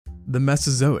the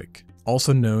Mesozoic,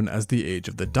 also known as the Age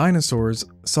of the Dinosaurs,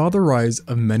 saw the rise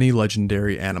of many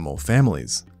legendary animal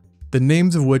families, the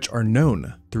names of which are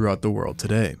known throughout the world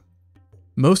today.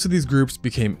 Most of these groups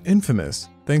became infamous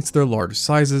thanks to their large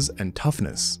sizes and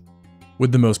toughness,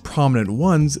 with the most prominent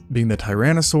ones being the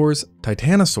Tyrannosaurs,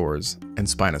 Titanosaurs, and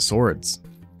Spinosaurids.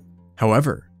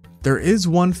 However, there is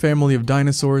one family of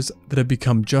dinosaurs that have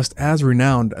become just as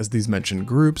renowned as these mentioned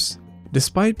groups,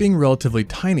 despite being relatively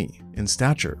tiny in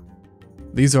stature.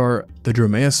 These are the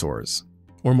Dromaeosaurs,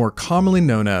 or more commonly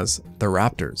known as the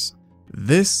raptors.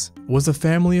 This was a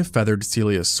family of feathered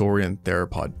coelosaurian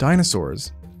theropod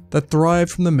dinosaurs that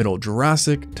thrived from the middle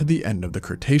Jurassic to the end of the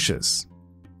Cretaceous.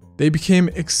 They became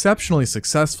exceptionally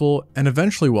successful and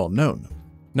eventually well known,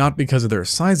 not because of their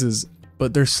sizes,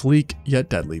 but their sleek yet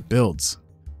deadly builds,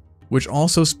 which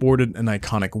also sported an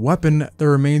iconic weapon that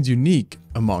remains unique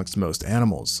amongst most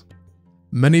animals.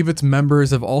 Many of its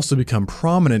members have also become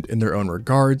prominent in their own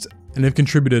regards and have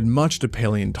contributed much to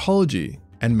paleontology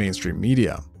and mainstream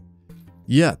media.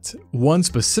 Yet, one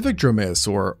specific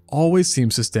dromaeosaur always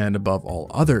seems to stand above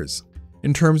all others,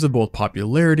 in terms of both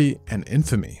popularity and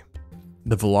infamy: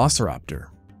 the Velociraptor.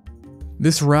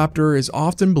 This raptor is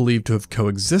often believed to have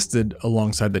coexisted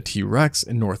alongside the T-Rex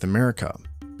in North America,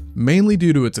 mainly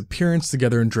due to its appearance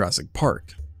together in Jurassic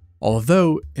Park,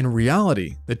 although in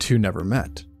reality the two never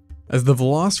met, as the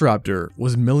Velociraptor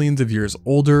was millions of years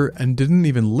older and didn't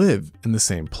even live in the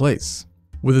same place,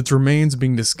 with its remains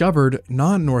being discovered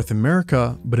not in North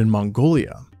America but in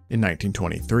Mongolia in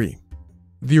 1923.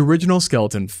 The original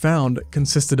skeleton found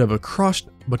consisted of a crushed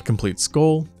but complete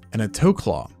skull and a toe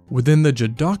claw within the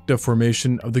Jadokta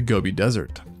formation of the Gobi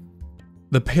Desert.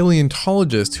 The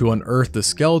paleontologist who unearthed the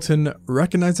skeleton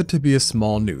recognized it to be a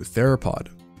small new theropod,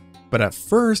 but at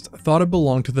first thought it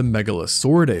belonged to the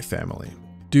Megalosauridae family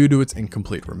due to its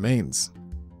incomplete remains.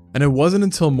 And it wasn't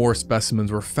until more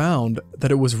specimens were found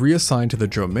that it was reassigned to the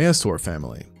Dromaeosaur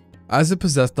family, as it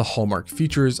possessed the hallmark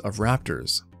features of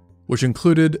raptors, which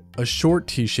included a short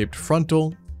T-shaped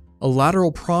frontal, a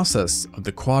lateral process of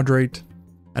the quadrate,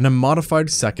 and a modified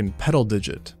second pedal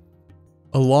digit.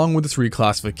 Along with its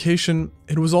reclassification,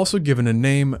 it was also given a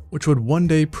name which would one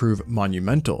day prove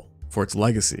monumental for its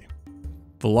legacy: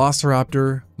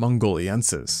 Velociraptor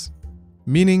mongoliensis,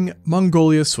 meaning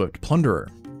Mongolia's swift plunderer,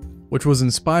 which was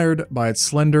inspired by its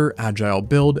slender, agile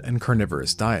build and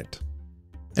carnivorous diet.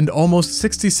 And almost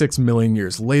 66 million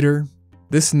years later,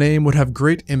 this name would have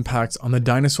great impacts on the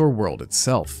dinosaur world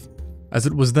itself, as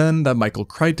it was then that Michael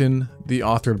Crichton, the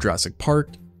author of Jurassic Park,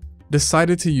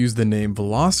 decided to use the name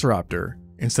Velociraptor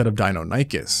instead of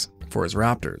Deinonychus for his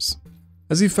raptors,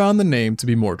 as he found the name to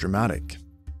be more dramatic.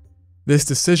 This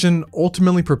decision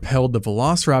ultimately propelled the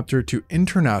Velociraptor to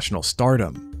international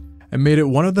stardom and made it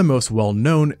one of the most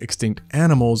well-known extinct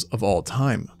animals of all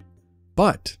time.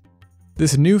 But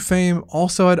this new fame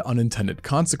also had unintended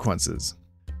consequences,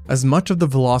 as much of the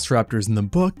Velociraptors in the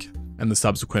book and the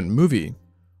subsequent movie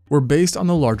were based on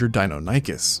the larger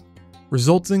Deinonychus,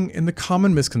 resulting in the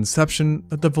common misconception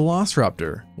that the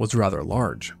Velociraptor was rather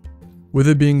large, with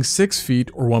it being 6 feet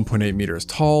or 1.8 meters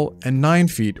tall and 9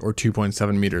 feet or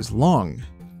 2.7 meters long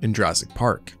in Jurassic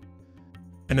Park.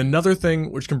 And another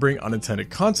thing which can bring unintended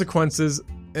consequences,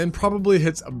 and probably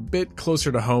hits a bit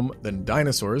closer to home than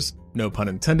dinosaurs, no pun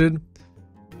intended,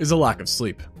 is a lack of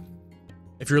sleep.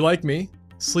 If you're like me,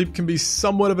 sleep can be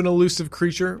somewhat of an elusive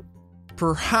creature,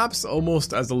 perhaps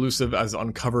almost as elusive as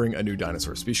uncovering a new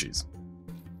dinosaur species.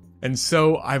 And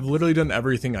so I've literally done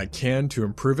everything I can to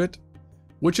improve it,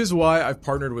 which is why I've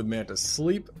partnered with Manta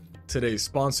Sleep, today's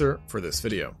sponsor for this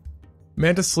video.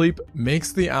 Manta Sleep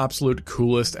makes the absolute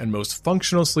coolest and most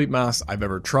functional sleep mask I've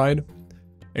ever tried,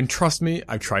 and trust me,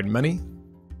 I've tried many.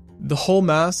 The whole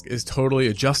mask is totally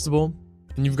adjustable,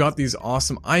 and you've got these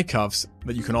awesome eye cuffs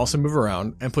that you can also move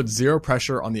around and put zero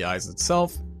pressure on the eyes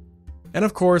itself, and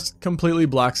of course, completely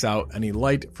blacks out any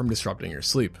light from disrupting your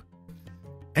sleep.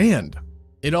 And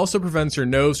it also prevents your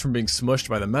nose from being smushed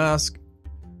by the mask,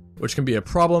 which can be a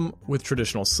problem with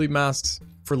traditional sleep masks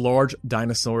for large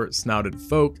dinosaur-snouted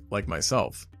folk like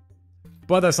myself.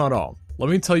 But that's not all. Let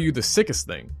me tell you the sickest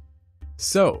thing.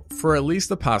 So, for at least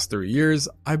the past 3 years,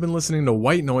 I've been listening to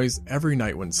white noise every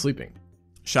night when sleeping.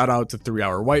 Shout out to 3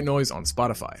 Hour White Noise on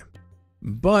Spotify.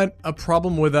 But a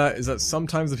problem with that is that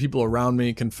sometimes the people around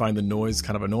me can find the noise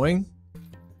kind of annoying,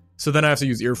 so then I have to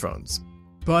use earphones.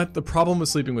 But the problem with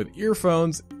sleeping with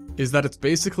earphones is that it's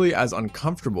basically as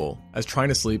uncomfortable as trying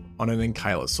to sleep on an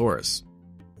ankylosaurus.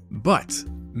 But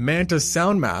Manta's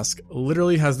sound mask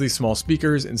literally has these small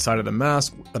speakers inside of the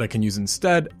mask that I can use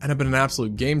instead and have been an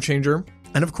absolute game changer,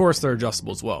 and of course they're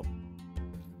adjustable as well.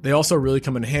 They also really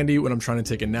come in handy when I'm trying to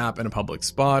take a nap in a public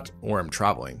spot or I'm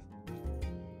traveling.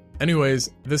 Anyways,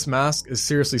 this mask is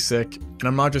seriously sick, and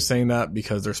I'm not just saying that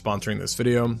because they're sponsoring this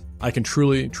video. I can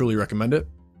truly recommend it.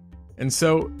 And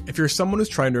so, if you're someone who's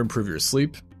trying to improve your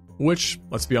sleep, which,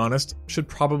 let's be honest, should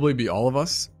probably be all of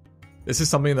us, this is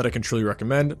something that I can truly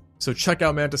recommend, so check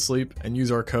out Manta Sleep and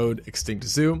use our code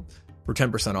ExtinctZoo for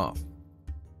 10% off.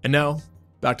 And now,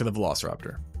 back to the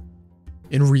Velociraptor.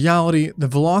 In reality, the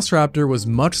Velociraptor was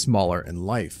much smaller in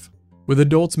life, with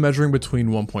adults measuring between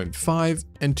 1.5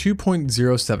 and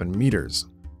 2.07 meters,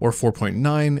 or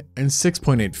 4.9 and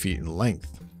 6.8 feet in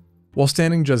length, while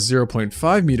standing just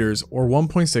 0.5 meters or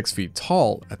 1.6 feet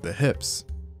tall at the hips.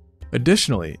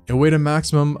 Additionally, it weighed a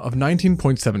maximum of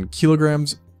 19.7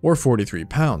 kilograms or 43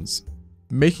 pounds,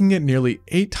 making it nearly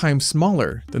 8 times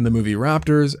smaller than the movie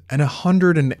Raptors and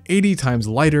 180 times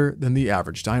lighter than the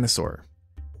average dinosaur.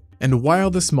 And while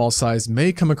the small size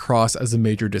may come across as a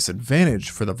major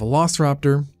disadvantage for the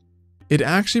Velociraptor, it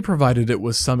actually provided it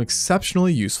with some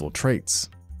exceptionally useful traits,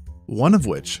 one of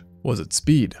which was its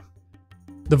speed.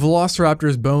 The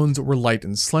Velociraptor's bones were light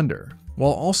and slender,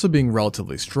 while also being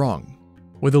relatively strong,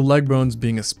 with the leg bones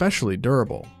being especially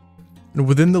durable. And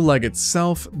within the leg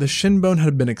itself, the shin bone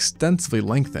had been extensively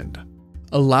lengthened,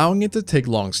 allowing it to take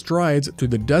long strides through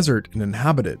the desert it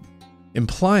inhabited,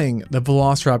 implying the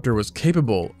Velociraptor was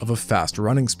capable of a fast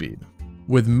running speed,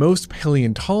 with most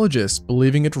paleontologists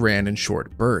believing it ran in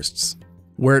short bursts,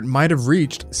 where it might have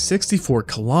reached 64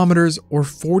 kilometers or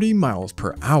 40 miles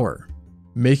per hour,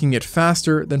 making it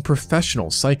faster than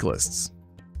professional cyclists.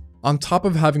 On top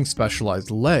of having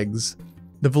specialized legs,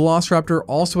 the Velociraptor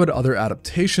also had other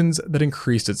adaptations that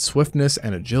increased its swiftness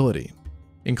and agility,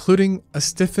 including a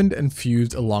stiffened and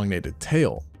fused elongated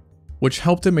tail, which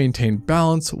helped it maintain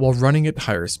balance while running at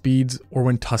higher speeds or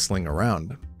when tussling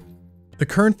around. The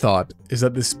current thought is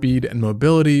that this speed and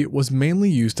mobility was mainly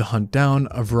used to hunt down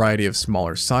a variety of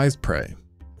smaller sized prey,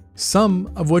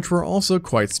 some of which were also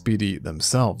quite speedy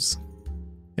themselves.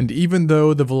 And even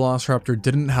though the Velociraptor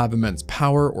didn't have immense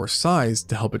power or size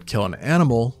to help it kill an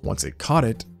animal once it caught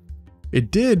it,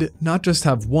 it did not just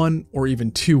have 1 or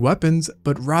even 2 weapons,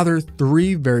 but rather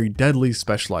 3 very deadly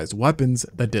specialized weapons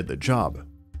that did the job.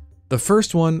 The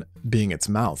first one being its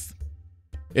mouth.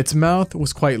 Its mouth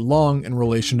was quite long in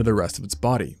relation to the rest of its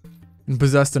body, and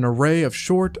possessed an array of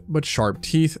short but sharp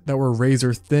teeth that were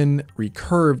razor thin,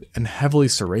 recurved, and heavily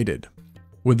serrated,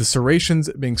 with the serrations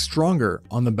being stronger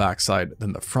on the backside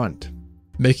than the front,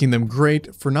 making them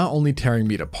great for not only tearing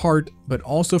meat apart, but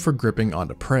also for gripping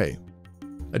onto prey.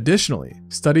 Additionally,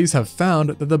 studies have found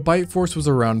that the bite force was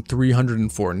around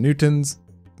 304 newtons,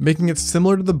 making it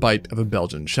similar to the bite of a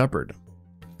Belgian Shepherd.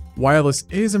 While this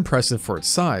is impressive for its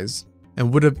size,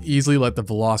 and would have easily let the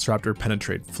Velociraptor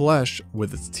penetrate flesh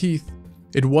with its teeth,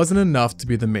 it wasn't enough to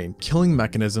be the main killing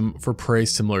mechanism for prey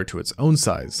similar to its own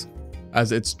size,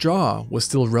 as its jaw was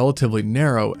still relatively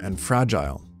narrow and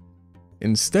fragile.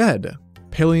 Instead,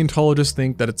 paleontologists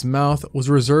think that its mouth was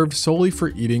reserved solely for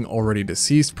eating already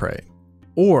deceased prey,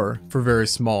 or for very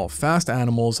small, fast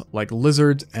animals like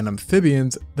lizards and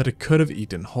amphibians that it could have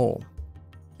eaten whole.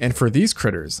 And for these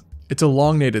critters, its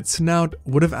elongated snout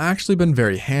would have actually been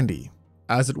very handy,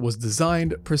 as it was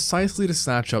designed precisely to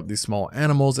snatch up these small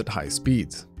animals at high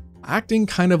speeds, acting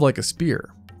kind of like a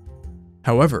spear.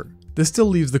 However, this still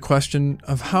leaves the question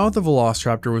of how the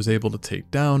Velociraptor was able to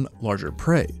take down larger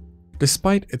prey,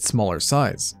 despite its smaller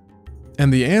size.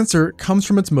 And the answer comes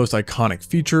from its most iconic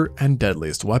feature and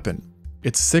deadliest weapon,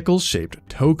 its sickle-shaped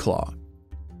toe claw.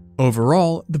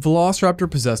 Overall, the Velociraptor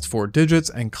possessed 4 digits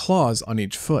and claws on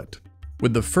each foot,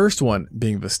 with the first one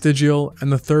being vestigial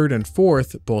and the third and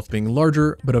fourth both being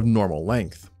larger but of normal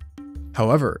length.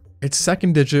 However, its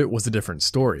second digit was a different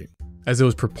story, as it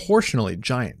was proportionally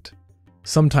giant,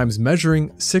 sometimes measuring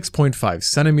 6.5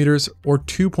 centimeters or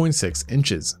 2.6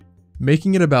 inches,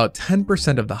 making it about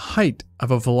 10% of the height of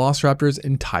a Velociraptor's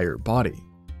entire body.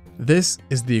 This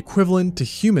is the equivalent to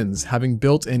humans having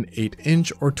built-in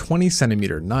 8-inch or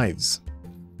 20-centimeter knives.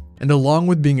 And along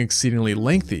with being exceedingly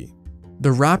lengthy, the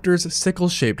raptor's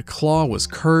sickle-shaped claw was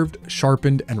curved,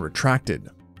 sharpened, and retracted,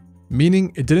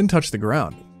 meaning it didn't touch the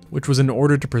ground, which was in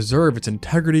order to preserve its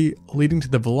integrity, leading to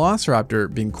the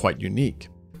Velociraptor being quite unique,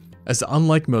 as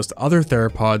unlike most other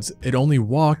theropods, it only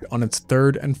walked on its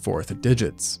third and fourth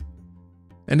digits.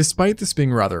 And despite this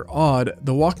being rather odd,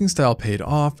 the walking style paid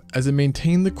off as it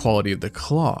maintained the quality of the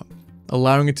claw,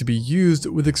 allowing it to be used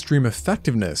with extreme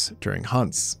effectiveness during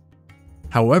hunts.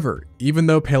 However, even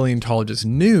though paleontologists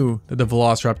knew that the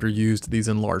Velociraptor used these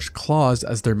enlarged claws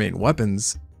as their main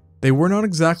weapons, they were not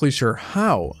exactly sure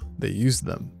how they used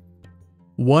them.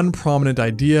 One prominent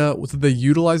idea was that they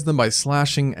utilized them by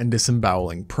slashing and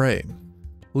disemboweling prey,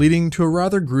 leading to a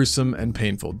rather gruesome and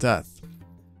painful death.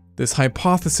 This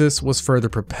hypothesis was further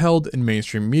propelled in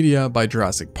mainstream media by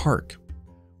Jurassic Park,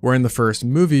 where in the first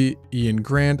movie, Ian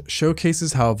Grant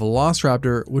showcases how a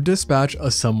velociraptor would dispatch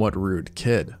a somewhat rude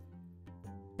kid.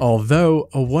 Although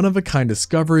a one-of-a-kind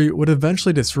discovery would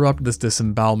eventually disrupt this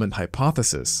disembowelment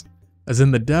hypothesis, as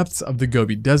in the depths of the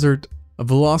Gobi Desert, a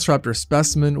Velociraptor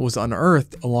specimen was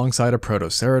unearthed alongside a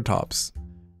Protoceratops.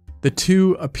 The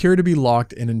two appear to be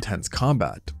locked in intense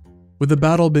combat, with the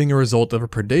battle being a result of a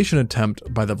predation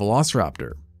attempt by the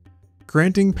Velociraptor,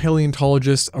 granting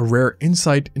paleontologists a rare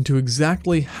insight into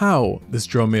exactly how this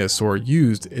dromaeosaur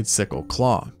used its sickle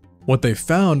claw. What they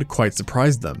found quite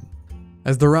surprised them,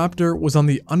 as the raptor was on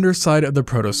the underside of the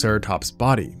Protoceratops'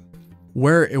 body,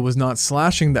 where it was not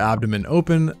slashing the abdomen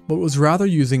open, but was rather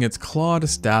using its claw to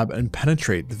stab and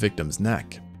penetrate the victim's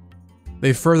neck.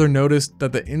 They further noticed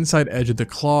that the inside edge of the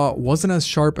claw wasn't as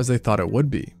sharp as they thought it would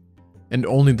be, and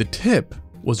only the tip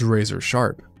was razor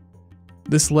sharp.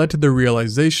 This led to the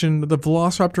realization that the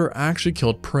Velociraptor actually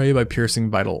killed prey by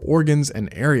piercing vital organs and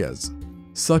areas,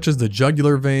 such as the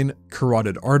jugular vein,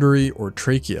 carotid artery, or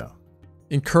trachea,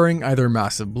 incurring either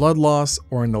massive blood loss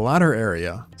or, in the latter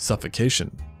area,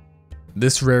 suffocation.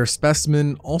 This rare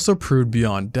specimen also proved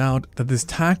beyond doubt that this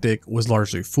tactic was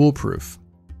largely foolproof,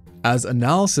 as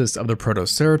analysis of the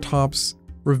Protoceratops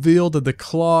revealed that the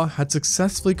claw had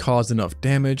successfully caused enough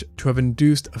damage to have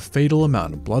induced a fatal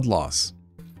amount of blood loss,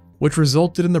 which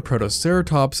resulted in the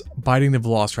Protoceratops biting the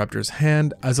Velociraptor's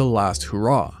hand as a last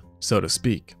hurrah, so to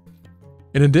speak.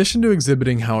 In addition to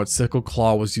exhibiting how its sickle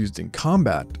claw was used in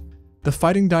combat, the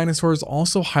fighting dinosaurs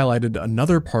also highlighted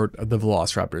another part of the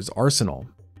Velociraptor's arsenal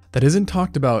that isn't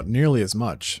talked about nearly as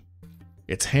much: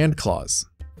 its hand claws.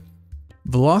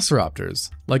 Velociraptors,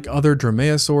 like other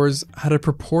dromaeosaurs, had a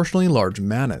proportionally large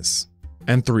manus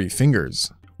and 3 fingers,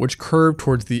 which curved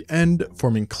towards the end,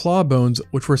 forming claw bones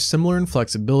which were similar in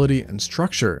flexibility and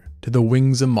structure to the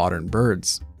wings of modern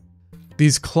birds.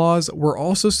 These claws were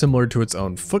also similar to its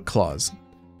own foot claws,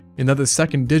 in that the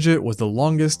second digit was the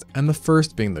longest and the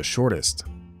first being the shortest.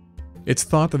 It's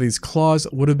thought that these claws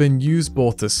would have been used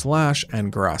both to slash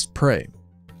and grasp prey,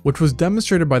 which was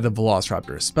demonstrated by the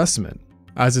Velociraptor specimen,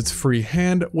 as its free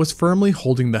hand was firmly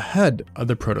holding the head of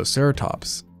the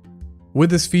Protoceratops.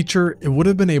 With this feature, it would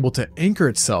have been able to anchor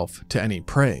itself to any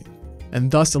prey,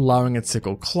 and thus allowing its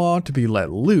sickle claw to be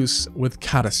let loose with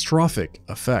catastrophic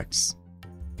effects.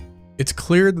 It's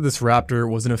clear that this raptor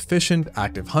was an efficient,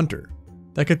 active hunter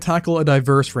that could tackle a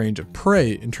diverse range of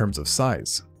prey in terms of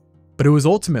size. But it was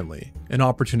ultimately an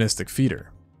opportunistic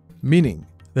feeder, meaning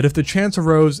that if the chance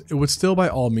arose, it would still by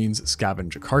all means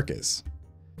scavenge a carcass.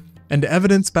 And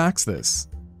evidence backs this,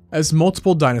 as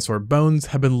multiple dinosaur bones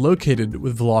have been located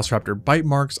with Velociraptor bite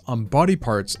marks on body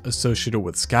parts associated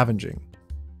with scavenging,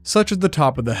 such as the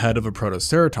top of the head of a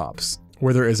Protoceratops,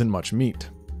 where there isn't much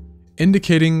meat,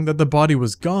 indicating that the body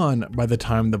was gone by the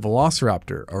time the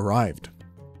Velociraptor arrived.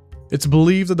 It's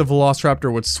believed that the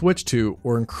Velociraptor would switch to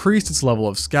or increase its level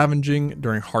of scavenging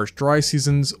during harsh dry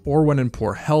seasons or when in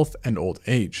poor health and old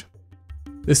age.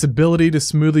 This ability to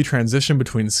smoothly transition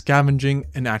between scavenging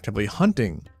and actively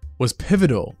hunting was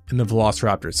pivotal in the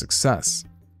Velociraptor's success.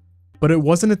 But it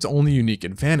wasn't its only unique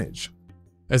advantage,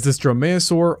 as this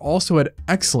dromaeosaur also had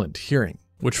excellent hearing,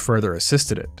 which further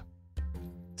assisted it.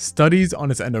 Studies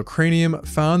on its endocranium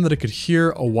found that it could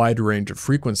hear a wide range of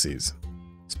frequencies,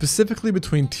 specifically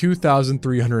between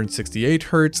 2,368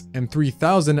 Hz and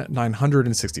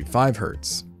 3,965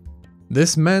 Hz.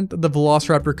 This meant that the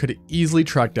Velociraptor could easily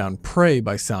track down prey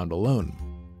by sound alone,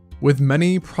 with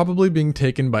many probably being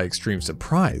taken by extreme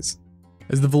surprise,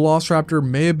 as the Velociraptor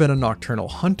may have been a nocturnal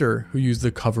hunter who used the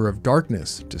cover of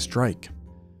darkness to strike.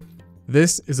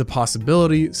 This is a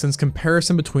possibility since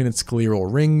comparison between its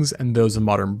scleral rings and those of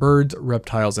modern birds,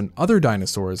 reptiles, and other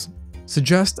dinosaurs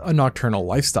suggest a nocturnal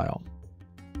lifestyle.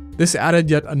 This added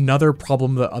yet another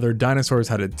problem that other dinosaurs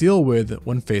had to deal with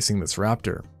when facing this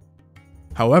raptor.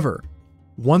 However,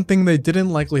 one thing they didn't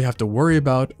likely have to worry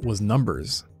about was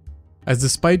numbers, as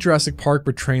despite Jurassic Park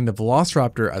portraying the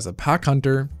Velociraptor as a pack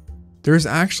hunter, there is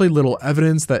actually little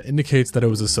evidence that indicates that it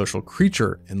was a social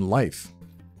creature in life.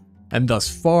 And thus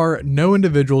far, no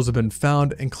individuals have been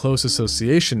found in close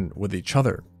association with each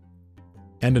other.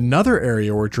 And another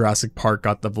area where Jurassic Park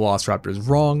got the Velociraptors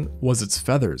wrong was its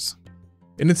feathers.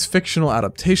 In its fictional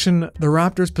adaptation, the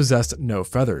raptors possessed no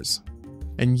feathers.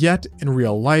 And yet, in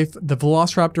real life, the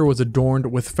Velociraptor was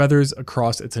adorned with feathers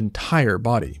across its entire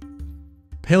body.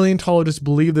 Paleontologists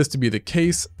believe this to be the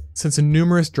case since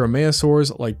numerous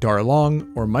dromaeosaurs like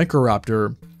Darlong or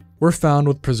Microraptor were found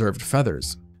with preserved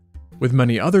feathers, with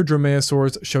many other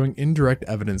dromaeosaurs showing indirect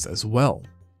evidence as well.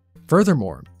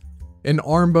 Furthermore, an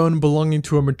arm bone belonging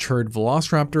to a matured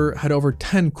velociraptor had over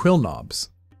 10 quill knobs,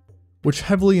 which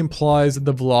heavily implies that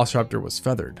the velociraptor was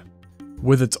feathered,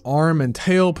 with its arm and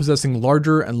tail possessing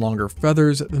larger and longer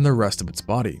feathers than the rest of its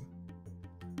body.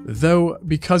 Though,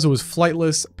 because it was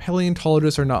flightless,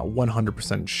 paleontologists are not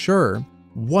 100% sure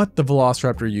what the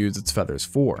velociraptor used its feathers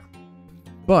for.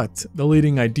 But the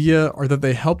leading idea are that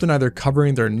they helped in either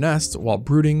covering their nests while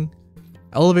brooding,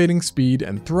 elevating speed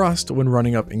and thrust when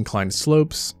running up inclined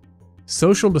slopes,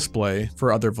 social display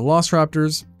for other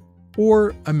velociraptors,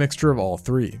 or a mixture of all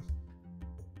three.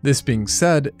 This being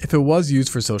said, if it was used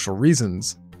for social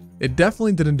reasons, it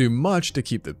definitely didn't do much to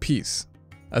keep the peace,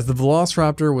 as the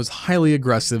velociraptor was highly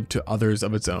aggressive to others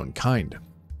of its own kind.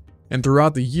 And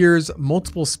throughout the years,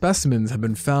 multiple specimens have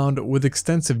been found with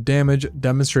extensive damage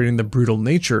demonstrating the brutal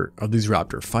nature of these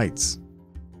raptor fights.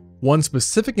 One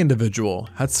specific individual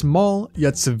had small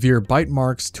yet severe bite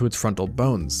marks to its frontal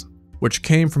bones, which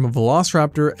came from a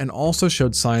velociraptor and also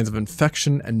showed signs of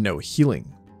infection and no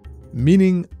healing,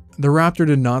 meaning the raptor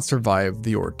did not survive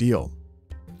the ordeal.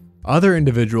 Other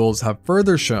individuals have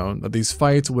further shown that these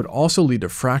fights would also lead to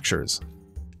fractures,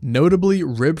 notably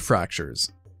rib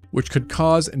fractures, which could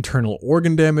cause internal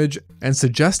organ damage, and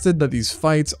suggested that these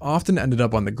fights often ended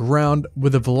up on the ground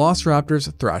with the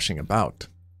velociraptors thrashing about.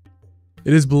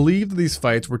 It is believed that these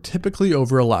fights were typically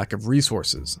over a lack of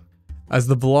resources, as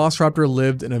the velociraptor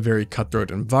lived in a very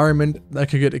cutthroat environment that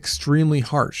could get extremely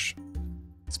harsh.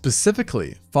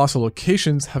 Specifically, fossil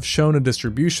locations have shown a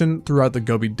distribution throughout the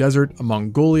Gobi Desert of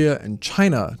Mongolia and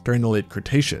China during the late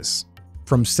Cretaceous,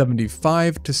 from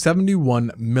 75 to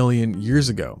 71 million years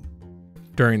ago.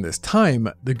 During this time,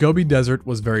 the Gobi Desert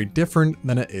was very different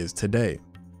than it is today,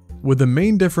 with the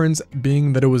main difference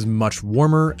being that it was much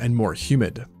warmer and more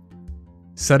humid.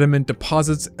 Sediment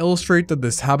deposits illustrate that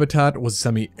this habitat was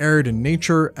semi-arid in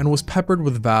nature and was peppered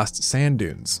with vast sand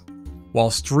dunes,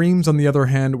 while streams on the other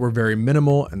hand were very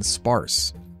minimal and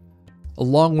sparse.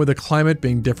 Along with the climate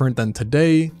being different than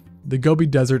today, the Gobi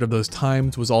Desert of those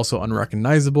times was also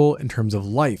unrecognizable in terms of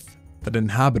life that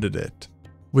inhabited it,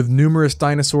 with numerous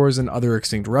dinosaurs and other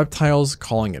extinct reptiles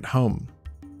calling it home.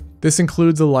 This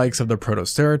includes the likes of the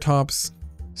Protoceratops,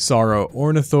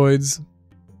 Sauroornithoids,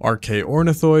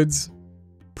 Archaeornithoids,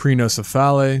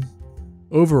 Prenocephalae,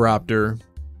 Oviraptor,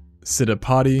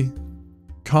 Psittacipodi,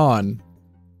 Con,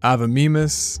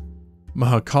 Avamimus,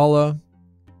 Mahakala,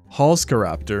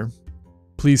 Halscaraptor,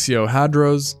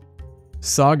 Plesiohadros,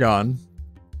 Sagon,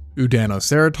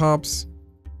 Udanoceratops,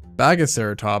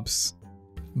 Bagaceratops,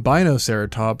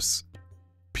 Binoceratops,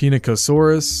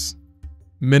 Pinacosaurus,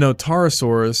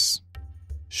 Minotaurosaurus,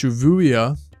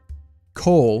 Shuvuia,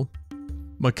 Cole,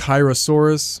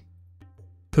 Machairosaurus,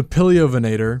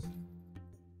 Papiliovenator,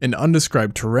 an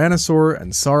undescribed tyrannosaur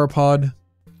and sauropod,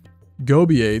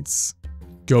 Gobiates,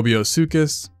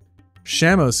 Gobiosuchus,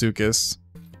 Shamosuchus,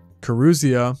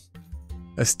 Caruzia,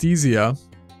 Astesia,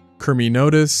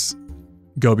 Kerminotus,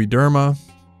 Gobiderma,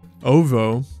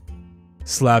 Ovo,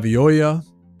 Slavioia,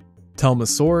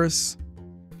 Telmosaurus,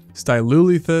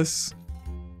 Stylulithus,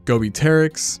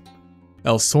 Gobiteryx,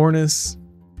 Elsornis,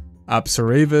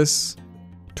 Apsaravis,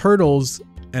 turtles,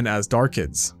 and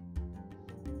Asdarchids.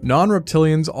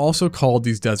 Non-reptilians also called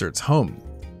these deserts home,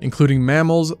 including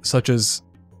mammals such as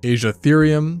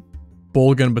Asiatherium,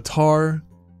 Bolgan batar,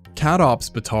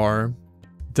 Catops batar,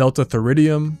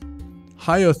 Deltatheridium,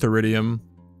 Hyotheridium,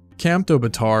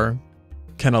 Camptobatar,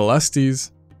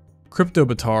 Canalestes,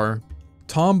 Cryptobatar,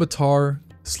 Tombatar,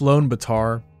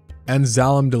 Sloanbatar, and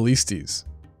Zalamdelistes.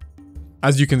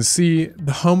 As you can see,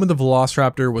 the home of the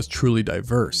Velociraptor was truly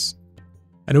diverse,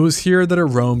 and it was here that it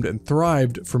roamed and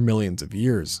thrived for millions of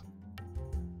years.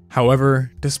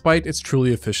 However, despite its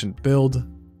truly efficient build,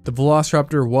 the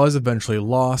Velociraptor was eventually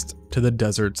lost to the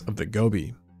deserts of the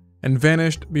Gobi, and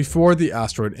vanished before the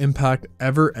asteroid impact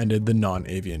ever ended the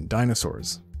non-avian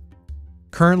dinosaurs.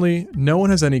 Currently, no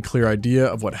one has any clear idea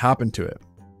of what happened to it,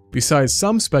 besides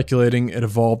some speculating it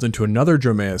evolved into another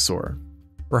dromaeosaur,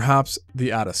 perhaps the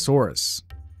Adasaurus.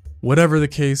 Whatever the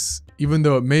case, even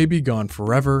though it may be gone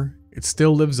forever, it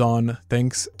still lives on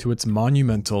thanks to its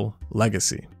monumental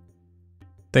legacy.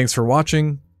 Thanks for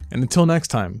watching, and until next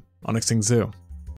time on ExtinctZoo.